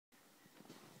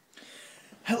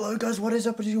Hello guys, what is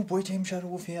up? It is your boy Team Shadow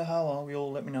Wolf here. How are we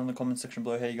all? Let me know in the comment section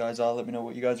below how you guys are. Let me know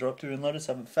what you guys are up to, and let us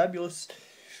have a fabulous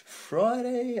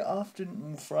Friday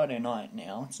night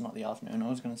now. It's not the afternoon, I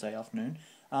was going to say afternoon.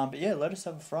 But yeah, let us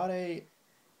have a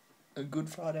good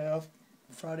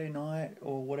Friday night,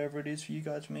 or whatever it is for you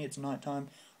guys. For me, it's nighttime.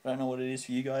 I don't know what it is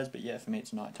for you guys, but yeah, for me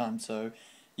it's nighttime. So,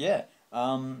 yeah.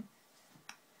 Sorry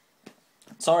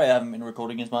I haven't been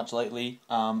recording as much lately.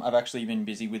 I've actually been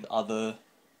busy with other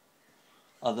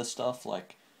stuff,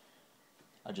 like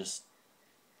I just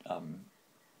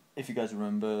if you guys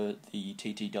remember the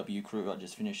TTW crew, I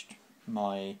just finished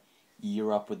my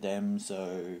year up with them,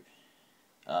 so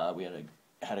we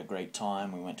had a great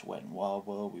time. We went to Wet n Wild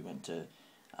World, we went to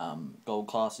Gold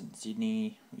Class in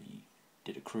Sydney, we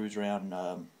did a cruise around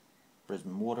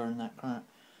Brisbane Water and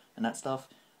that stuff,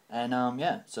 and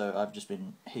yeah, so I've just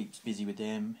been heaps busy with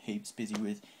them, heaps busy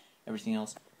with everything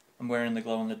else. I'm wearing the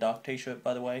glow in the dark t-shirt,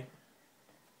 by the way.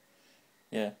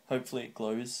 Yeah, hopefully it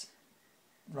glows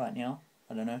right now.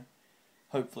 I don't know.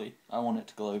 Hopefully. I want it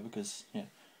to glow because, yeah,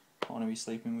 I want to be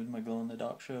sleeping with my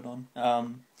glow-in-the-dark shirt on.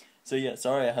 So yeah,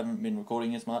 sorry I haven't been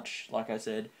recording as much. Like I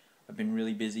said, I've been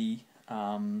really busy.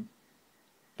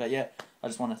 But yeah, I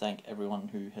just want to thank everyone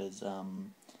who has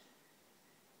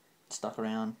stuck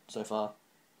around so far.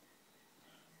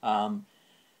 I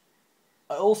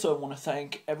also want to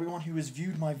thank everyone who has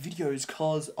viewed my videos,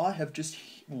 cause I have just...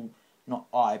 well, not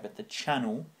I, but the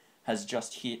channel has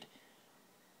just hit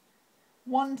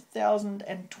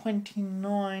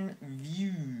 1,029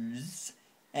 views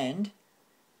and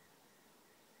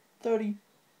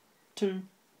 32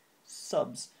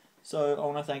 subs. So I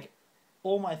want to thank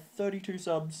all my 32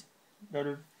 subs that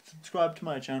have subscribed to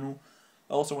my channel.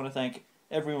 I also want to thank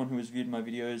everyone who has viewed my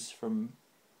videos from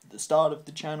the start of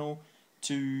the channel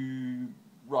to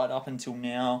right up until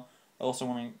now. I also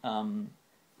want to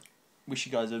wish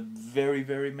you guys a very,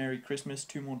 very Merry Christmas.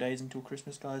 2 more days until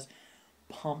Christmas, guys.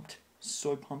 Pumped.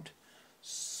 So pumped.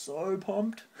 So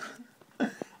pumped.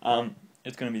 It's going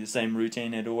to be the same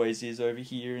routine it always is over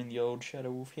here in the old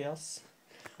Shadow Wolf house.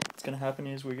 What's going to happen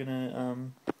is we're going to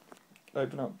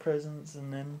open up presents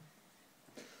and then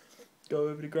go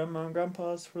over to Grandma and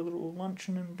Grandpa's for a little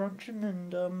luncheon and bruncheon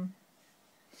and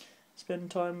spend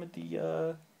time with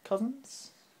the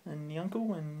cousins and the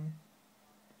uncle and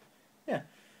yeah,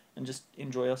 and just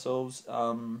enjoy ourselves.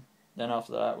 Then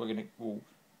after that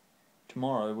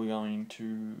tomorrow we're going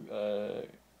to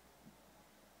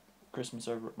Christmas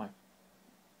over at my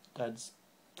dad's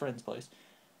friend's place,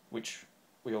 which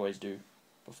we always do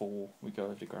before we go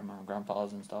over to Grandma and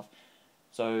Grandpa's and stuff.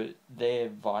 So they're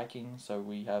Viking, so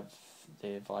we have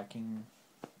their Viking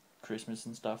Christmas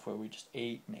and stuff where we just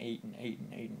eat and eat and eat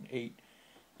and eat and eat,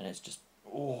 and it's just,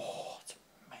 oh, it's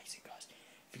amazing, guys.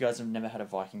 If you guys have never had a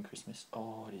Viking Christmas,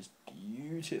 oh, it is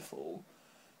beautiful.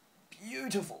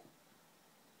 Beautiful.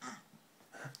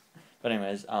 But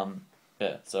anyways,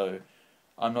 yeah, so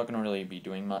I'm not gonna really be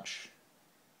doing much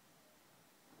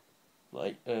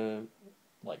like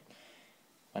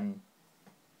when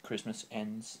Christmas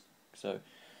ends, so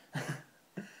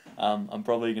I'm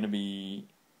probably gonna be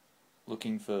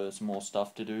looking for some more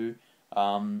stuff to do.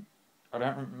 I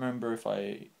don't remember if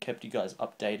I kept you guys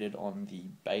updated on the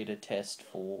beta test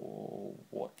for,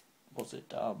 what was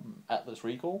it, Atlas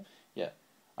Recall? Yeah,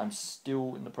 I'm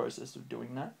still in the process of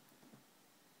doing that.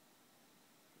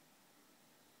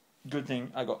 Good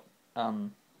thing I got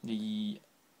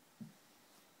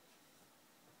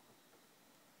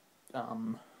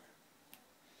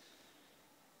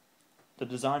the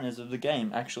designers of the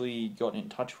game actually got in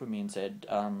touch with me and said,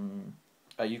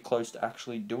 are you close to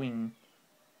actually doing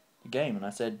the game? And I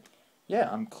said, yeah,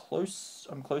 I'm close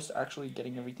to actually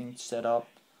getting everything set up.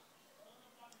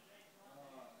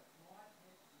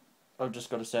 I've just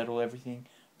got to settle everything.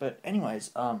 But anyways,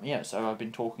 yeah, so I've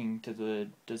been talking to the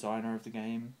designer of the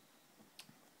game.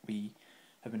 We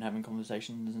have been having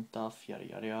conversations and stuff, yada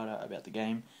yada yada, about the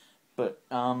game. But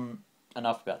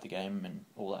enough about the game and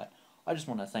all that. I just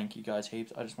want to thank you guys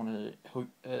heaps. I just want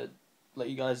to let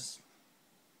you guys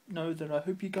know that I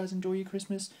hope you guys enjoy your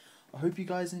Christmas. I hope you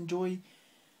guys enjoy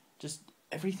just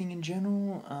everything in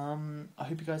general. I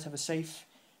hope you guys have a safe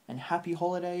and happy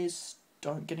holidays.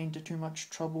 Don't get into too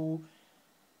much trouble.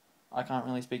 I can't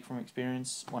really speak from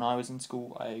experience. When I was in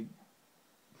school, I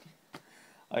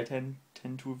tend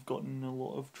to have gotten in a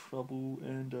lot of trouble,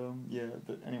 and yeah,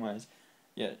 but anyways,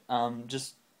 yeah,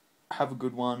 just have a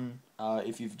good one.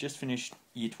 If you've just finished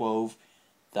year 12,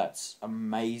 that's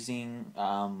amazing.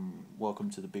 Welcome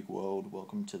to the big world.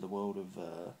 Welcome to the world of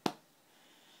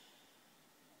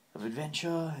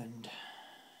adventure and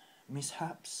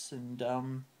mishaps, and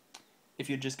if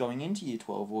you're just going into year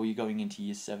 12 or you're going into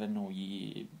year 7 or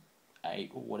year 8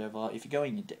 or whatever, if you're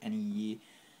going into any year,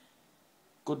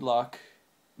 good luck,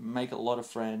 make a lot of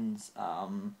friends.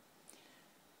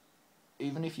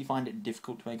 Even if you find it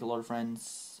difficult to make a lot of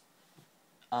friends,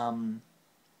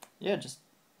 yeah, just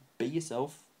be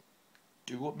yourself,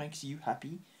 do what makes you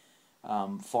happy,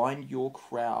 find your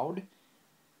crowd,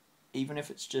 even if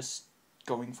it's just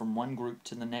going from one group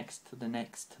to the next, to the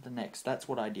next, to the next. That's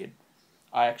what I did.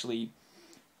 I actually,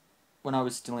 when I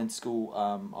was still in school,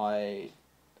 I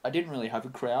didn't really have a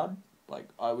crowd. Like,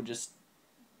 I would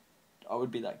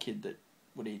be that kid that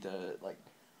would either, like,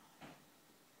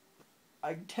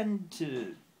 I tend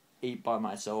to eat by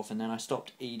myself, and then I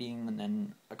stopped eating, and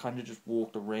then I kind of just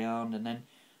walked around, and then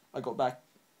I got back,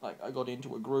 like, I got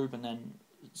into a group, and then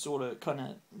sort of kind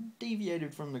of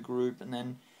deviated from the group, and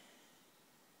then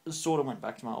sort of went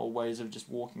back to my old ways of just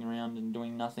walking around and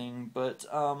doing nothing. But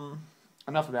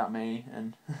enough about me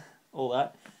and all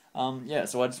that. Yeah,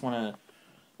 so I just want to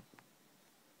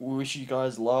wish you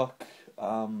guys luck.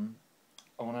 I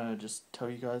want to just tell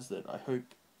you guys that I hope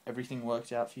everything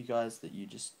works out for you guys, that you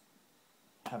just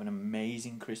have an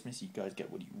amazing Christmas, you guys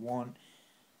get what you want,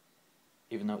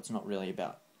 even though it's not really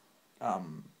about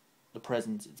the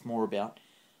presents, it's more about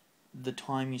the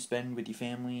time you spend with your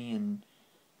family and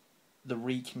the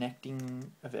reconnecting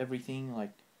of everything,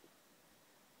 like,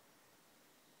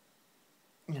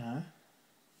 you know.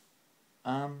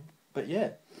 But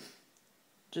yeah,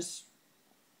 just,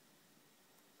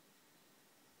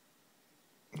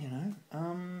 you know,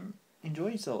 enjoy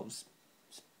yourselves.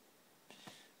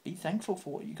 Be thankful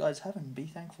for what you guys have, and be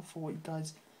thankful for what you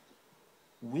guys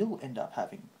will end up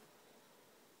having.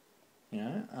 You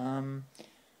know,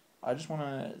 I just want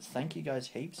to thank you guys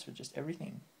heaps for just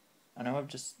everything. I know I've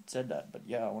just said that, but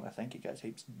yeah, I want to thank you guys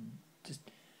heaps. Just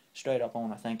straight up, I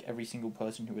want to thank every single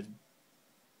person who has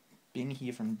been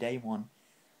here from day one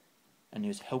and who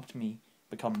has helped me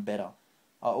become better.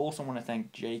 I also want to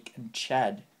thank Jake and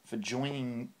Chad for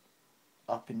joining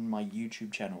up in my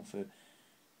YouTube channel, for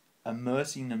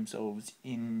immersing themselves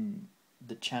in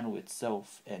the channel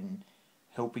itself and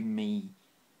helping me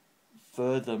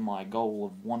further my goal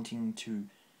of wanting to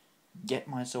get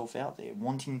myself out there,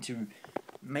 wanting to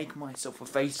make myself a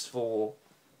face for,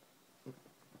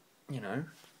 you know,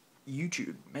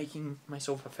 YouTube, making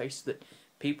myself a face that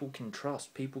people can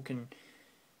trust, people can,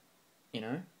 you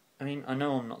know, I mean, I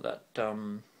know I'm not that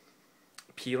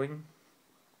appealing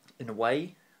in a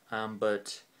way,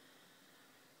 but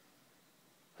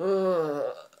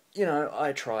you know,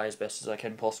 I try as best as I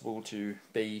can possible to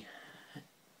be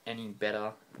any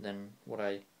better than what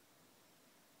I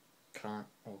can't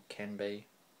or can be.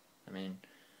 I mean,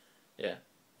 yeah,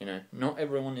 you know, not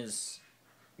everyone is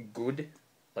good,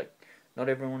 like, not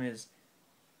everyone is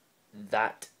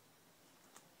that,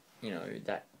 you know,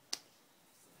 that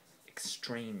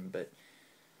extreme, but,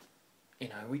 you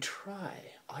know, we try.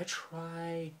 I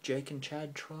try, Jake and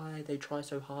Chad try, they try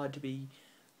so hard to be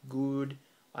good,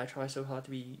 I try so hard to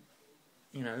be,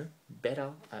 you know,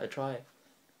 better. I try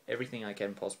everything I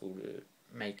can possible to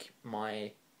make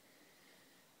my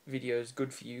videos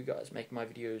good for you guys, make my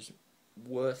videos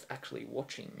worth actually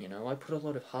watching, you know. I put a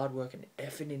lot of hard work and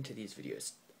effort into these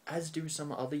videos, as do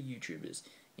some other YouTubers,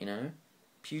 you know.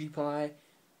 PewDiePie,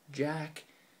 Jack,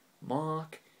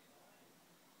 Mark,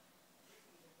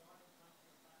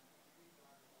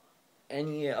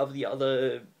 any of the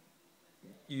other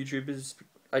YouTubers.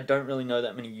 I don't really know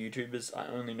that many YouTubers. I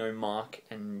only know Mark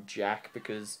and Jack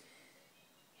because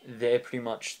they're pretty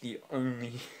much the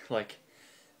only, like,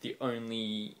 the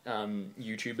only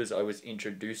YouTubers I was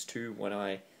introduced to when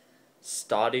I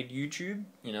started YouTube,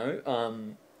 you know.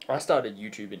 I started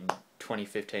YouTube in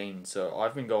 2015, so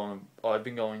I've been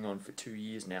going on for 2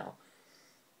 years now.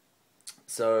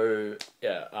 So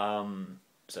yeah,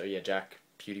 Jack,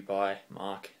 PewDiePie,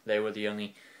 Mark, they were the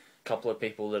only couple of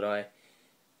people that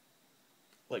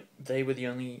they were the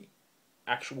only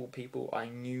actual people I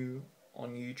knew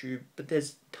on YouTube. But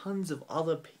there's tons of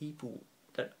other people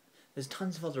there's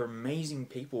tons of other amazing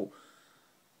people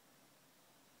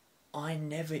I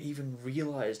never even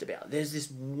realized about. There's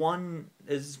this one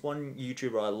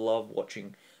YouTuber I love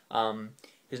watching.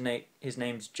 His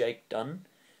name's Jake Dunn.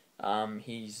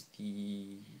 He's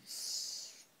the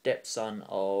stepson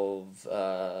of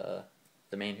the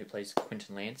man who plays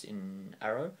Quentin Lance in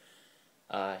Arrow.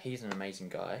 He's an amazing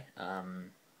guy.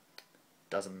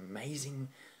 Does amazing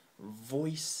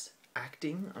voice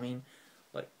acting. I mean,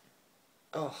 like,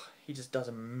 oh, he just does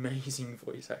amazing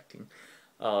voice acting.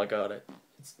 Oh god,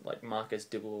 it's like Marcus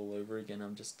Dibble all over again.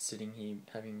 I'm just sitting here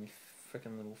having a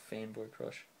freaking little fanboy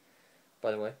crush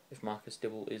by the way, if Marcus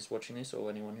Dibble is watching this, or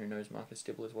anyone who knows Marcus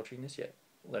Dibble is watching this, yeah,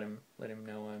 let him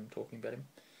know I'm talking about him.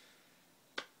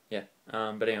 Yeah.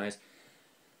 But anyways,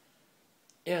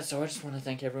 yeah. So I just want to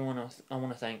thank everyone. I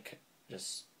want to thank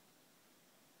just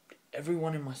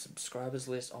everyone in my subscribers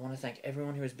list. I want to thank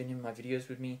everyone who has been in my videos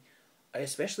with me. I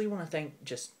especially want to thank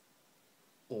just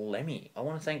Lemmy. I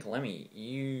want to thank Lemmy.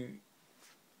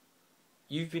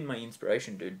 You've been my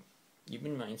inspiration, dude. You've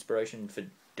been my inspiration for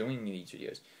doing these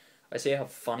videos. I see how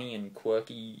funny and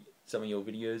quirky some of your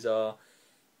videos are,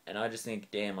 and I just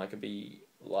think, damn, I could be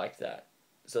like that.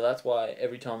 So that's why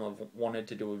every time I've wanted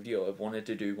to do a video, I've wanted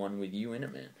to do one with you in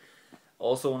it, man. I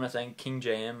also want to thank King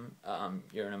JM.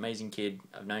 You're an amazing kid.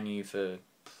 I've known you for a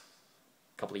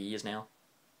couple of years now,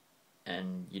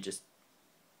 and you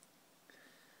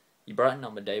brighten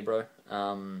up my day, bro.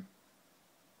 You're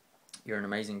an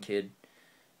amazing kid.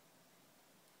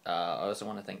 I also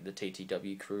want to thank the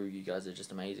TTW crew. You guys are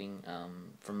just amazing.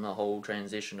 From the whole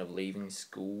transition of leaving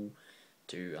school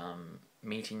to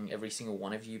meeting every single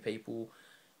one of you people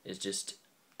is just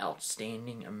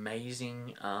outstanding,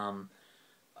 amazing.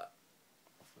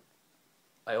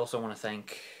 I also want to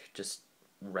thank just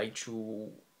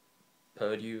Rachel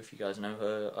Purdue, if you guys know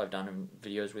her. I've done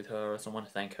videos with her. I also want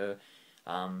to thank her.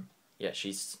 Yeah,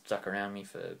 she's stuck around me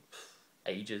for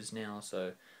ages now,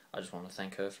 so I just want to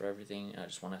thank her for everything. I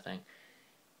just want to thank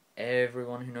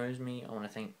everyone who knows me. I want to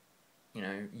thank,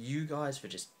 you guys for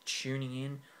just tuning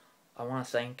in. I want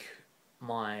to thank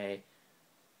my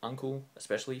uncle,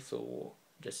 especially, for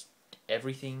just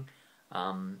everything.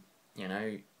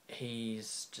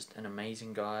 He's just an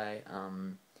amazing guy. I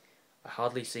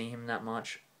hardly see him that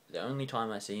much. The only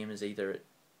time I see him is either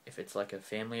if it's like a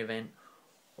family event,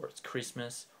 or it's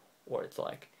Christmas, or it's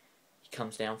like he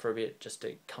comes down for a bit just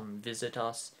to come visit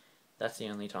us. That's the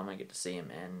only time I get to see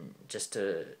him, and just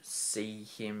to see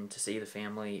him, to see the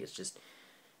family, it's just,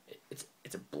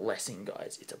 it's a blessing,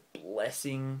 guys. It's a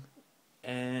blessing,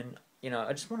 and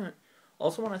I just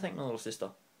also want to thank my little sister.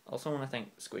 I also want to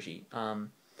thank Squishy. I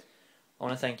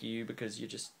want to thank you because you're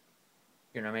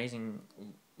an amazing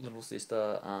little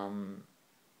sister.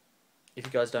 If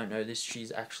you guys don't know this,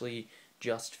 she's actually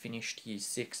just finished year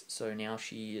 6, so now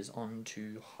she is on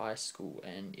to high school,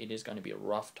 and it is going to be a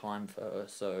rough time for her.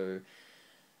 So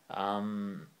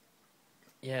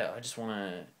yeah, I just want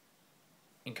to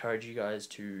encourage you guys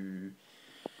to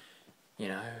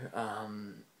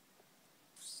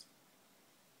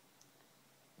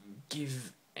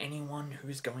give anyone who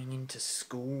is going into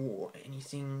school or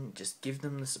anything, just give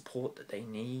them the support that they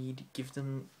need. Give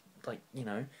them,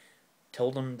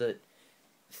 tell them that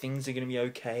things are going to be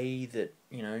okay, that,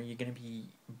 you're going to be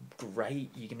great,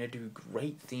 you're going to do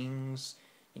great things.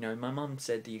 My mum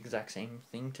said the exact same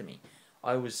thing to me.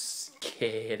 I was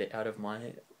scared out of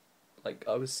my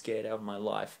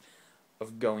life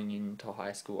of going into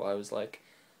high school. I was like,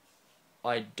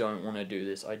 I don't want to do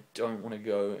this, I don't want to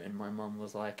go, and my mum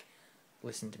was like,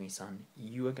 listen to me, son,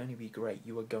 you are going to be great,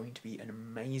 you are going to be an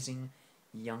amazing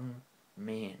young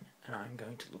man, and I'm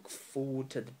going to look forward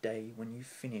to the day when you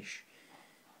finish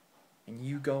and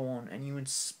you go on and you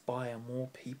inspire more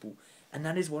people. And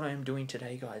that is what I am doing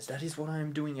today, guys. That is what I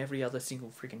am doing every other single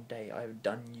freaking day. I have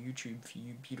done YouTube for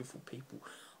you beautiful people.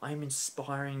 I am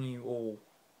inspiring you all,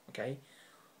 okay?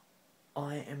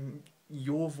 I am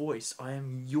your voice. I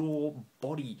am your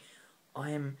body. I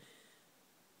am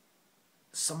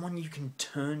someone you can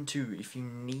turn to if you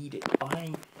need it.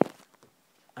 I'm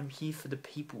here for the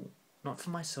people, not for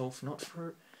myself, not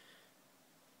for...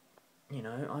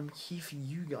 I'm here for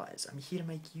you guys. I'm here to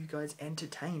make you guys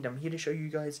entertained. I'm here to show you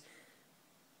guys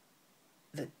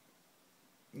that,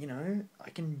 I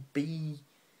can be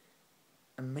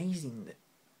amazing, that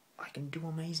I can do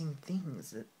amazing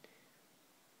things, that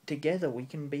together we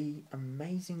can be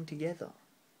amazing together.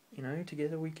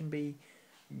 Together we can be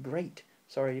great.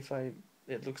 Sorry if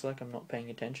it looks like I'm not paying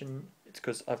attention. It's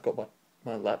because I've got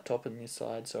my laptop on this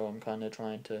side, so I'm kind of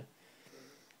trying to,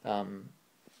 I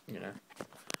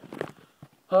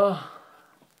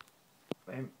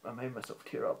made myself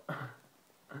tear up.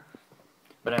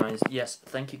 But anyways, yes,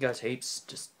 thank you guys heaps.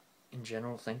 Just in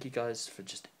general, thank you guys for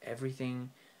just everything.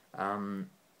 I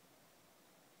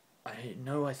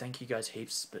know I thank you guys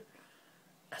heaps, but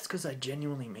that's because I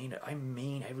genuinely mean it. I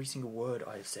mean every single word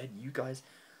I've said. You guys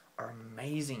are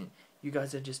amazing. You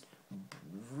guys are just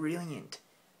brilliant,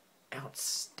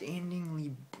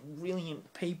 outstandingly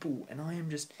brilliant people, and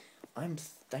I'm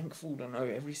thankful to know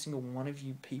every single one of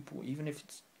you people, even if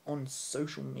it's on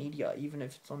social media, even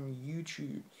if it's on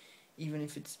YouTube, even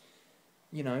if it's,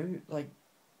 even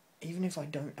if I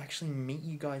don't actually meet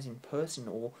you guys in person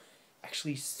or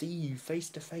actually see you face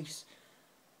to face,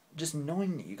 just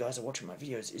knowing that you guys are watching my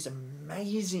videos is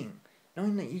amazing.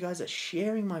 Knowing that you guys are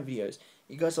sharing my videos,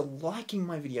 you guys are liking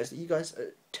my videos, that you guys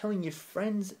are telling your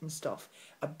friends and stuff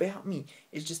about me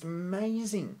is just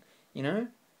amazing, you know?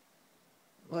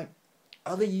 Like,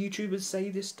 other YouTubers say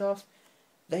this stuff,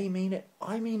 they mean it,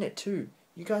 I mean it too.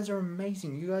 You guys are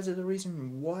amazing. You guys are the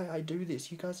reason why I do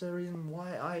this. You guys are the reason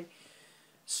why I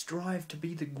strive to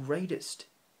be the greatest.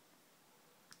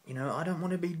 You know, I don't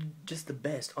want to be just the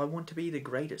best. I want to be the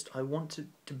greatest. I want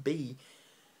to be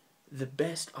the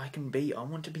best I can be. I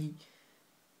want to be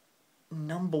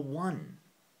number one.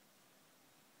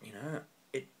 You know,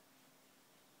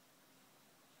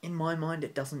 in my mind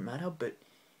it doesn't matter, but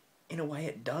in a way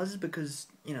it does, because,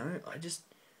 you know,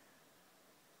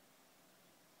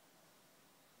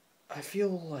 I feel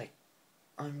like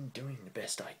I'm doing the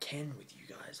best I can with you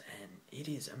guys, and it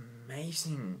is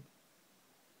amazing.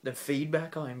 The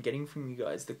feedback I am getting from you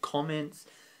guys, the comments,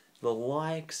 the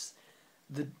likes,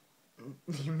 the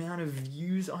amount of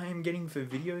views I am getting for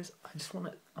videos, I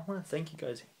want to thank you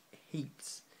guys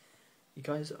heaps. You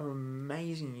guys are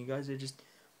amazing. You guys are just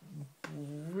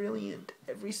brilliant.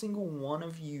 Every single one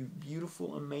of you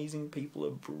beautiful, amazing people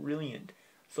are brilliant.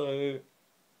 So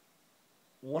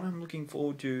what I'm looking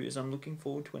forward to is I'm looking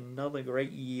forward to another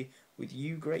great year with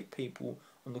you great people.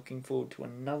 I'm looking forward to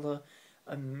another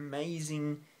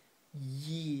amazing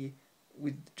year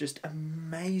with just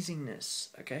amazingness.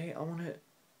 Okay, I want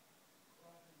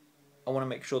to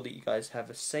make sure that you guys have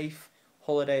a safe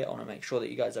holiday. I want to make sure that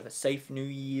you guys have a safe New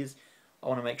Year's. I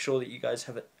want to make sure that you guys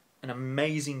have an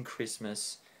amazing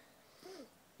Christmas.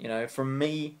 You know, from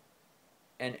me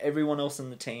and everyone else in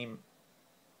the team,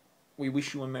 we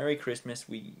wish you a Merry Christmas.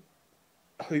 We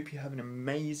hope you have an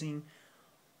amazing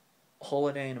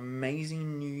holiday, an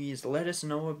amazing New Year's. Let us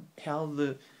know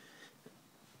how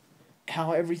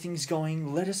everything's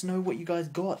going. Let us know what you guys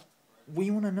got. We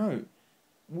want to know.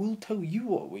 We'll tell you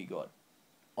what we got.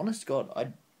 Honest to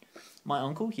God, my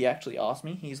uncle, he actually asked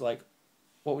me, he's like,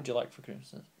 what would you like for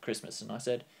Christmas? And I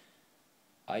said,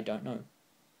 I don't know.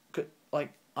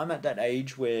 Like, I'm at that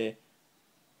age where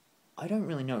I don't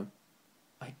really know.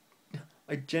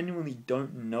 I genuinely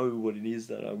don't know what it is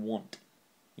that I want,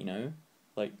 you know?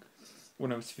 Like,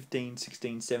 when I was 15,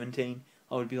 16, 17,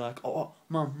 I would be like, oh,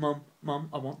 mum,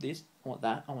 I want this, I want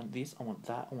that, I want this, I want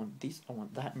that, I want this, I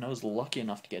want that, and I was lucky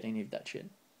enough to get any of that shit.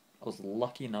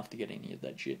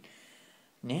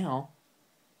 Now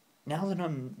that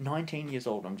I'm 19 years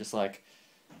old, I'm just like,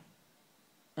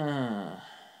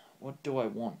 what do I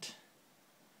want?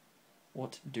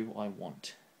 What do I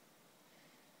want?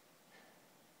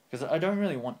 Because I don't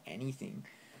really want anything.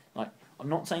 Like, I'm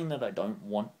not saying that I don't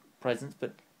want presents,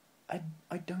 but I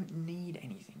don't need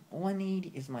anything. All I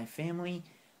need is my family,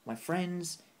 my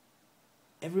friends,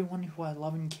 everyone who I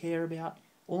love and care about.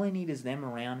 All I need is them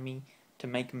around me to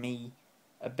make me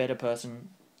a better person,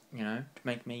 you know, to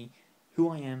make me who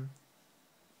I am.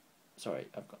 Sorry,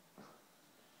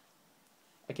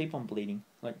 I keep on bleeding.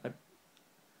 Like,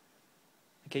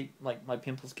 my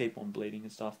pimples keep on bleeding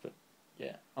and stuff, but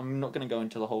yeah, I'm not going to go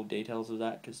into the whole details of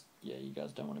that, because, yeah, you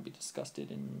guys don't want to be disgusted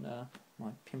in my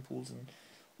pimples and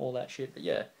all that shit, but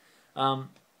yeah.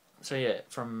 So yeah,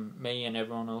 from me and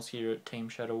everyone else here at Team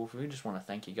Shadow Wolf, we just want to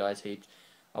thank you guys heaps.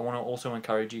 I want to also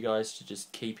encourage you guys to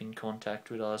just keep in contact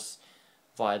with us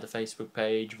via the Facebook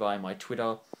page, via my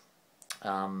Twitter,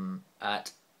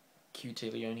 at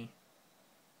QT Leone.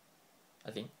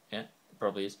 I think, yeah, it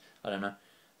probably is. I don't know.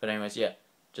 But anyways, yeah,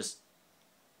 just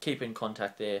keep in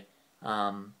contact there.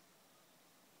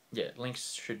 Yeah,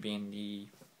 links should be in the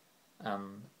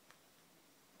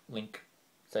link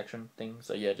section thing.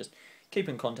 So yeah, just keep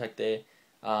in contact there.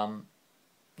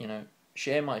 You know,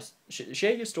 share your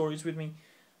stories with me.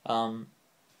 You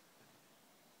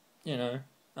know,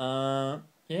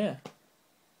 yeah.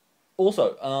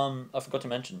 Also, I forgot to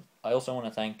mention, I also want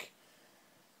to thank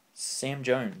Sam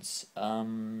Jones.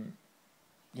 Yeah,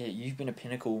 you've been a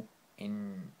pinnacle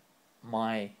in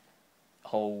my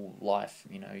whole life.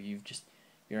 You know, you're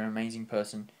an amazing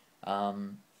person.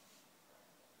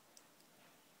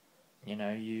 You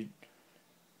know,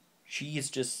 she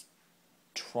is just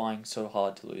trying so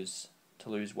hard to lose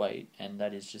weight, and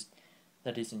that is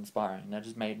inspiring. That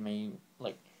has made me,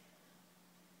 like,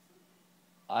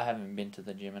 I haven't been to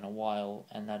the gym in a while,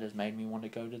 and that has made me want to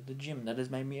go to the gym. That has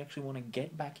made me actually want to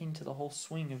get back into the whole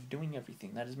swing of doing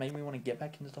everything. That has made me want to get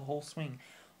back into the whole swing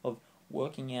of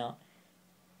working out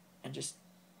and just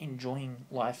enjoying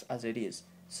life as it is.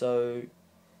 So,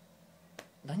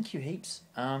 thank you heaps.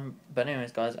 But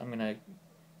anyways, guys, I'm gonna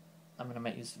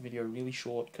make this video really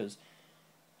short, because,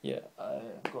 yeah,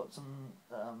 I've got some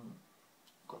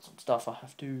stuff I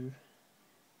have to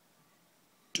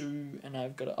do, and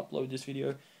I've got to upload this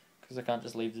video, because I can't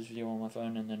just leave this video on my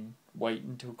phone and then wait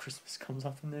until Christmas comes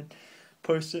up and then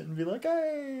post it and be like,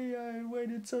 hey, I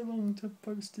waited so long to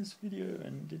post this video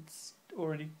and it's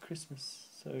already Christmas.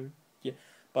 So yeah,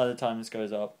 by the time this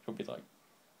goes up, it'll be like,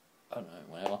 I don't know,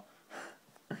 whenever.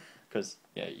 Because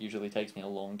yeah, it usually takes me a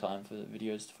long time for the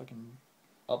videos to fucking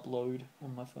upload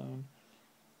on my phone.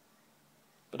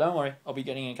 But don't worry, I'll be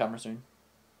getting a camera soon.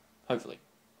 Hopefully.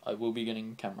 I will be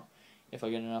getting a camera. If I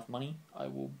get enough money, I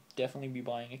will definitely be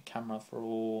buying a camera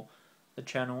for the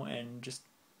channel and just,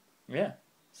 yeah.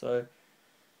 So,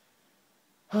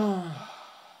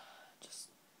 just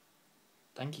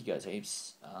thank you guys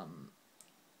heaps.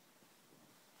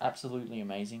 Absolutely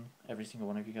amazing, every single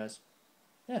one of you guys.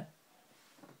 Yeah.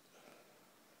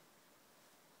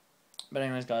 But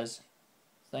anyways, guys,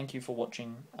 thank you for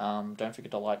watching. Don't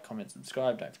forget to like, comment,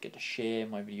 subscribe. Don't forget to share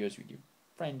my videos with your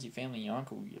friends, your family, your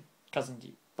uncle, your cousin,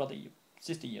 your brother, your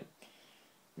sister, your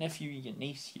nephew, your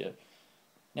niece, your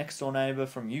next door neighbour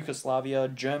from Yugoslavia,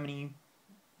 Germany,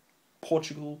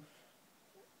 Portugal,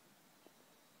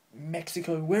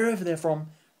 Mexico, wherever they're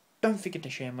from. Don't forget to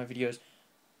share my videos.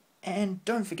 And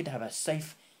don't forget to have a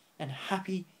safe and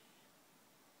happy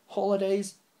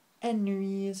holidays and New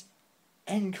Year's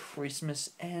and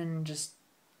Christmas, and just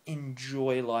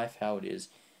enjoy life how it is.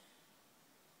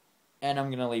 And I'm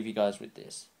going to leave you guys with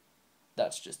this.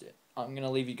 That's just it. I'm going to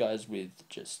leave you guys with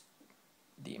just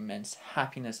the immense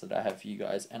happiness that I have for you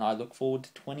guys, and I look forward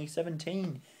to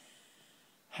 2017.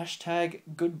 Hashtag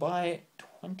goodbye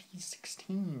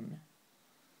 2016.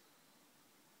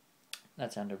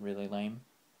 That sounded really lame.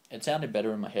 It sounded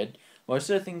better in my head. Most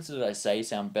of the things that I say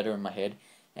sound better in my head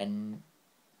and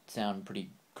sound pretty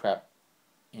crap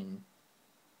in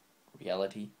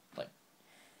reality. Like,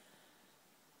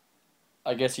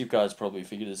 I guess you guys probably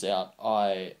figured this out.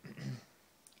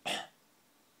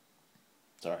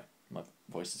 Sorry, my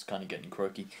voice is kind of getting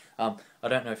croaky. I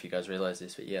don't know if you guys realize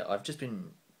this, but yeah, I've just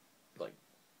been like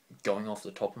going off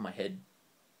the top of my head.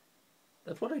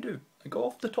 That's what I do. I go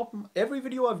off the top of every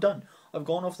video I've done. I've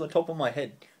gone off the top of my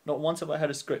head. Not once have I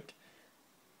had a script.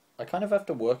 I kind of have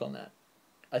to work on that.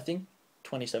 I think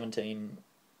 2017,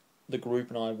 the group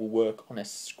and I will work on a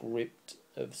script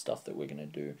of stuff that we're going to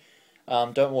do.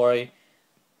 Don't worry,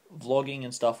 vlogging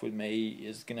and stuff with me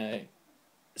is going to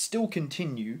still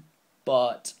continue,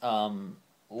 but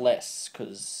less,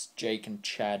 because Jake and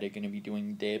Chad are going to be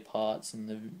doing their parts in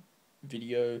the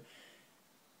video,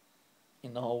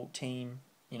 in the whole team.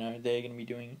 You know, they're going to be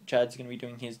doing, Chad's going to be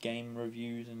doing his game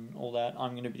reviews and all that.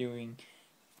 I'm going to be doing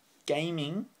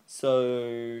gaming, so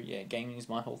yeah, gaming is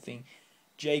my whole thing.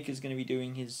 Jake is going to be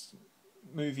doing his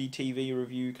movie, TV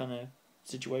review kind of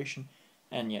situation,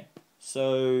 and yeah,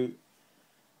 so,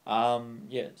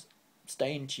 yeah,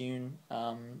 stay in tune,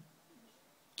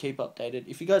 keep updated.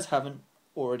 If you guys haven't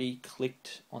already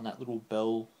clicked on that little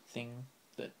bell thing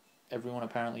that everyone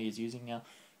apparently is using now,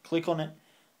 click on it.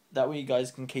 That way you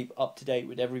guys can keep up to date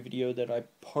with every video that I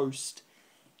post,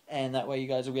 and that way you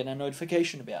guys will get a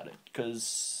notification about it,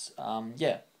 because,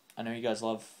 yeah, I know you guys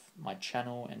love my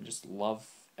channel and just love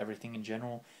everything in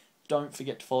general. Don't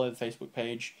forget to follow the Facebook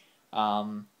page. Yeah,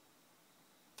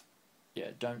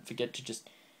 don't forget to just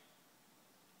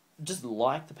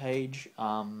like the page.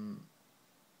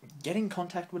 Get in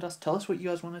contact with us. Tell us what you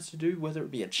guys want us to do, whether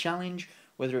it be a challenge,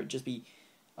 whether it just be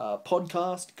a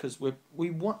podcast, because I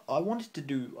wanted to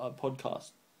do a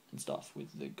podcast and stuff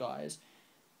with the guys.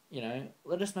 You know,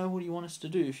 let us know what you want us to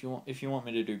do if you want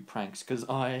me to do pranks, because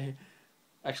I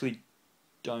actually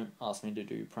don't ask me to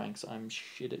do pranks. I'm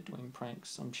shit at doing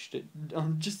pranks. I'm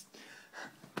just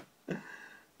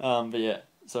but yeah,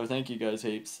 so thank you guys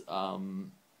heaps.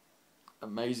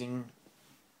 Amazing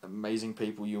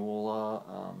people you all are.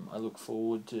 I look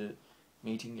forward to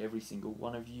meeting every single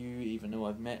one of you, even though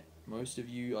I've met most of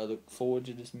you. I look forward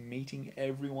to just meeting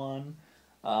everyone.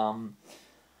 I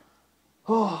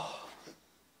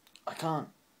can't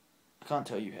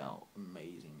tell you how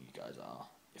amazing you guys are.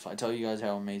 If I tell you guys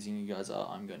how amazing you guys are,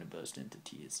 I'm going to burst into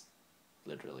tears.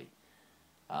 Literally.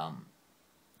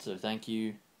 So thank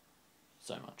you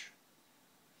so much.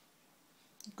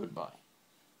 Goodbye.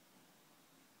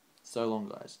 So long,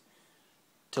 guys.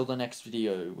 Till the next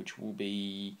video, which will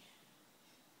be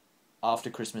after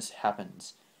Christmas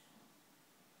happens.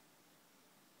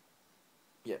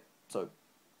 Yeah, so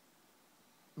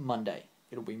Monday.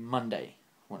 It'll be Monday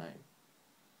when I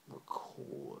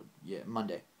record. Yeah,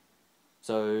 Monday.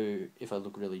 So if I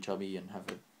look really chubby and have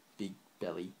a big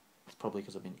belly, it's probably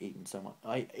because I've been eating so much.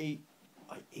 I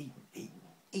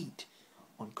eat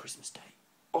on Christmas Day.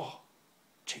 Oh,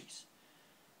 jeez.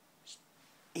 Just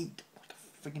eat like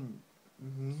a friggin'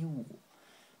 mule.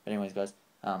 But anyways, guys,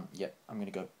 Yeah, I'm going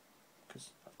to go,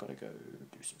 because I've got to go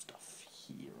do some stuff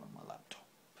here on my laptop.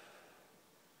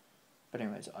 But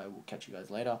anyways, I will catch you guys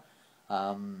later.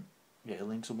 Yeah, the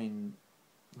links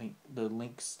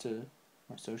to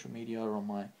my social media are on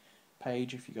my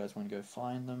page if you guys want to go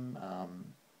find them.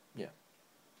 Yeah.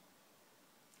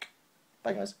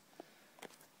 Bye guys.